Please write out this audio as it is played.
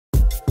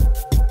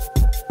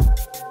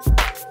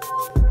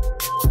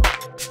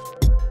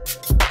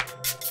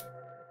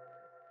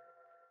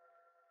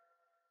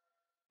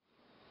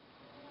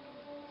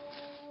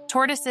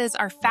Tortoises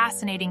are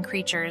fascinating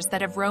creatures that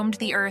have roamed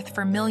the earth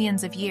for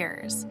millions of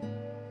years.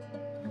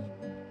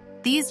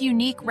 These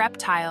unique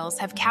reptiles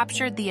have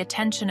captured the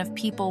attention of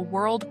people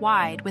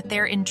worldwide with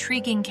their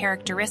intriguing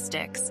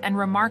characteristics and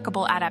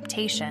remarkable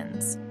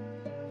adaptations.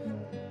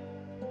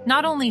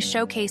 Not only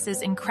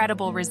showcases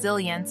incredible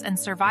resilience and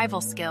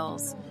survival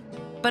skills,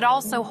 but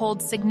also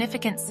holds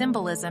significant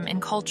symbolism in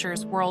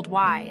cultures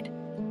worldwide.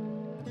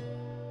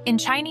 In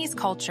Chinese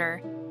culture,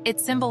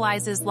 it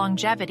symbolizes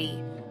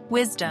longevity,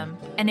 wisdom,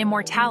 and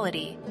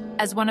immortality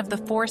as one of the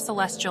four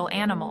celestial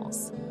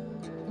animals.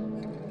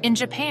 In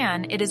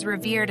Japan, it is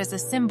revered as a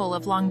symbol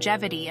of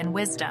longevity and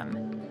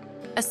wisdom,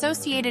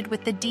 associated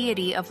with the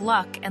deity of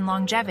luck and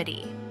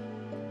longevity.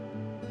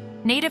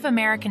 Native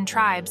American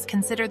tribes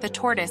consider the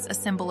tortoise a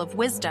symbol of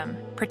wisdom,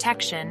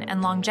 protection,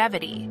 and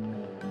longevity,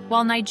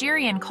 while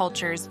Nigerian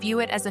cultures view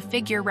it as a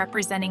figure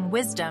representing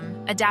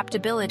wisdom,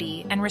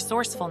 adaptability, and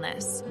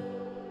resourcefulness.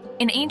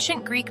 In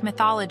ancient Greek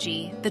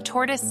mythology, the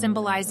tortoise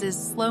symbolizes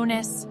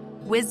slowness,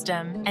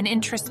 wisdom, and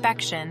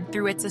introspection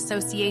through its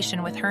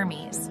association with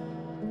Hermes.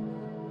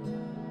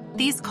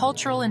 These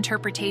cultural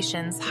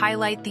interpretations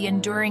highlight the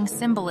enduring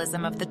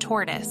symbolism of the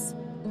tortoise,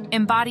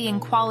 embodying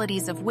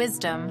qualities of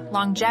wisdom,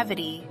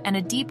 longevity, and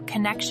a deep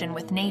connection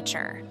with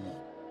nature.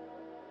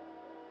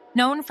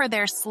 Known for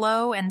their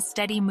slow and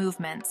steady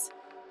movements,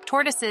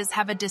 tortoises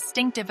have a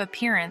distinctive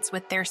appearance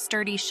with their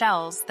sturdy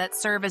shells that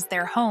serve as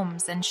their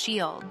homes and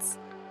shields.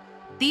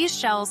 These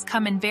shells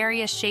come in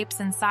various shapes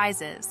and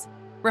sizes,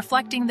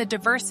 reflecting the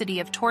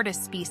diversity of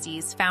tortoise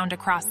species found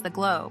across the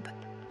globe.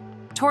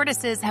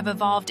 Tortoises have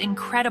evolved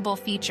incredible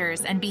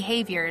features and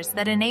behaviors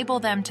that enable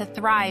them to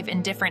thrive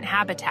in different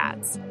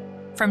habitats,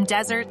 from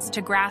deserts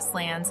to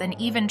grasslands and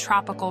even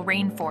tropical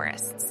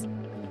rainforests.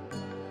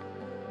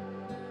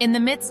 In the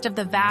midst of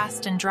the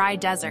vast and dry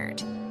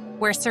desert,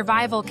 where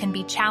survival can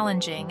be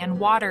challenging and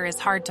water is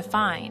hard to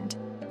find,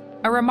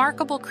 a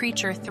remarkable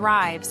creature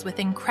thrives with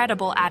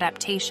incredible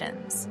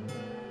adaptations: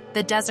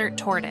 the desert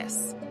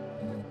tortoise.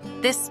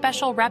 This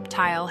special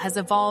reptile has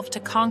evolved to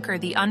conquer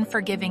the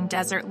unforgiving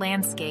desert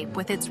landscape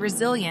with its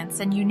resilience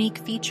and unique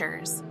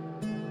features.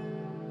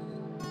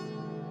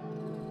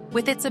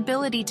 With its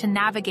ability to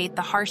navigate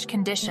the harsh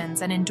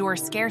conditions and endure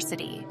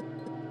scarcity,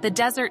 the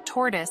desert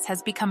tortoise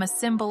has become a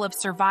symbol of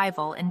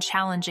survival in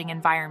challenging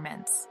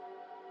environments.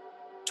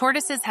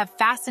 Tortoises have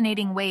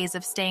fascinating ways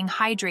of staying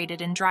hydrated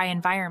in dry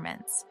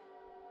environments.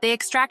 They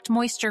extract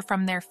moisture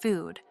from their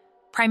food,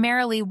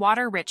 primarily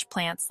water-rich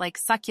plants like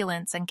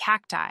succulents and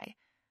cacti,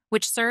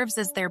 which serves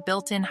as their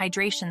built-in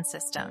hydration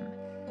system.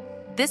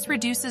 This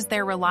reduces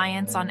their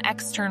reliance on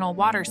external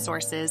water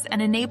sources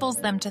and enables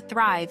them to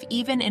thrive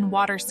even in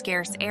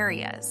water-scarce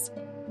areas.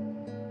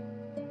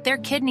 Their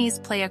kidneys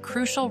play a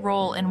crucial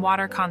role in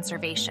water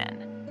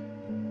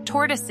conservation.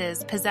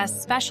 Tortoises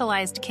possess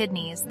specialized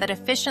kidneys that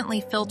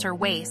efficiently filter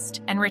waste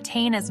and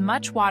retain as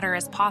much water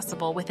as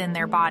possible within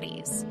their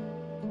bodies.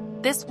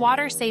 This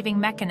water-saving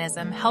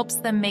mechanism helps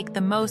them make the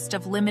most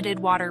of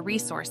limited water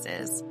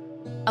resources,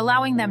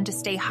 allowing them to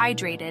stay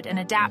hydrated and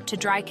adapt to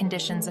dry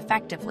conditions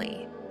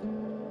effectively.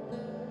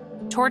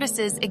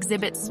 Tortoises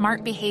exhibit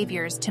smart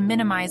behaviors to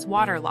minimize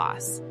water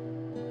loss.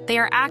 They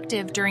are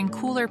active during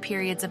cooler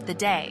periods of the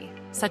day,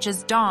 such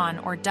as dawn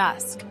or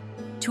dusk,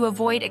 to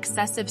avoid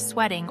excessive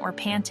sweating or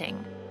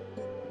panting.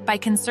 By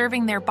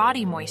conserving their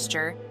body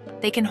moisture,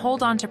 they can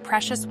hold on to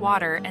precious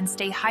water and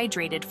stay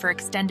hydrated for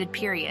extended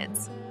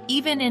periods,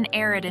 even in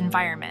arid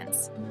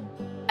environments.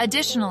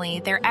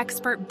 Additionally, their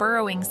expert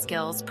burrowing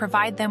skills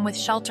provide them with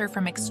shelter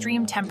from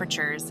extreme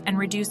temperatures and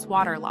reduce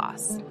water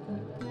loss.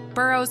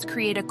 Burrows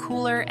create a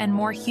cooler and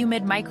more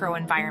humid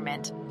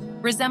microenvironment,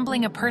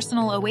 resembling a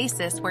personal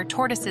oasis where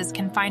tortoises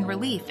can find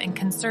relief and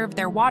conserve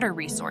their water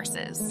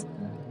resources.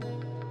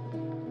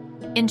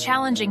 In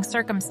challenging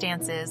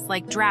circumstances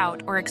like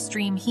drought or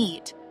extreme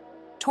heat,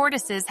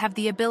 tortoises have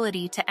the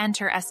ability to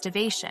enter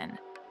estivation.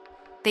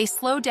 They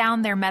slow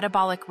down their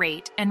metabolic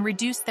rate and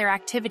reduce their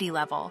activity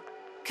level,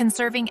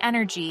 conserving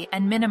energy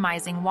and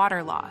minimizing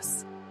water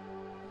loss.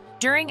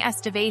 During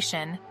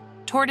estivation,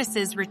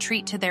 tortoises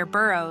retreat to their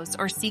burrows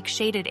or seek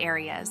shaded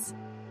areas,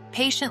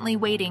 patiently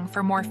waiting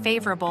for more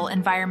favorable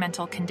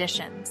environmental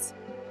conditions.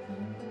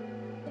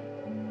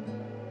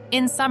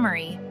 In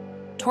summary,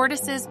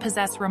 tortoises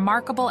possess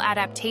remarkable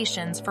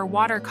adaptations for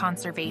water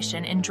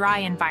conservation in dry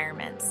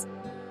environments.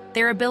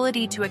 Their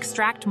ability to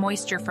extract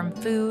moisture from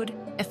food,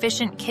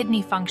 efficient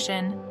kidney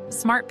function,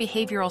 smart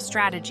behavioral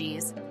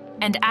strategies,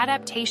 and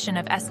adaptation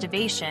of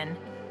estivation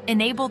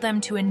enable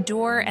them to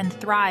endure and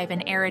thrive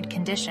in arid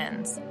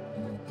conditions.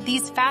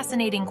 These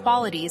fascinating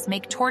qualities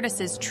make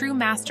tortoises true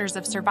masters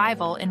of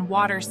survival in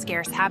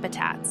water-scarce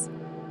habitats.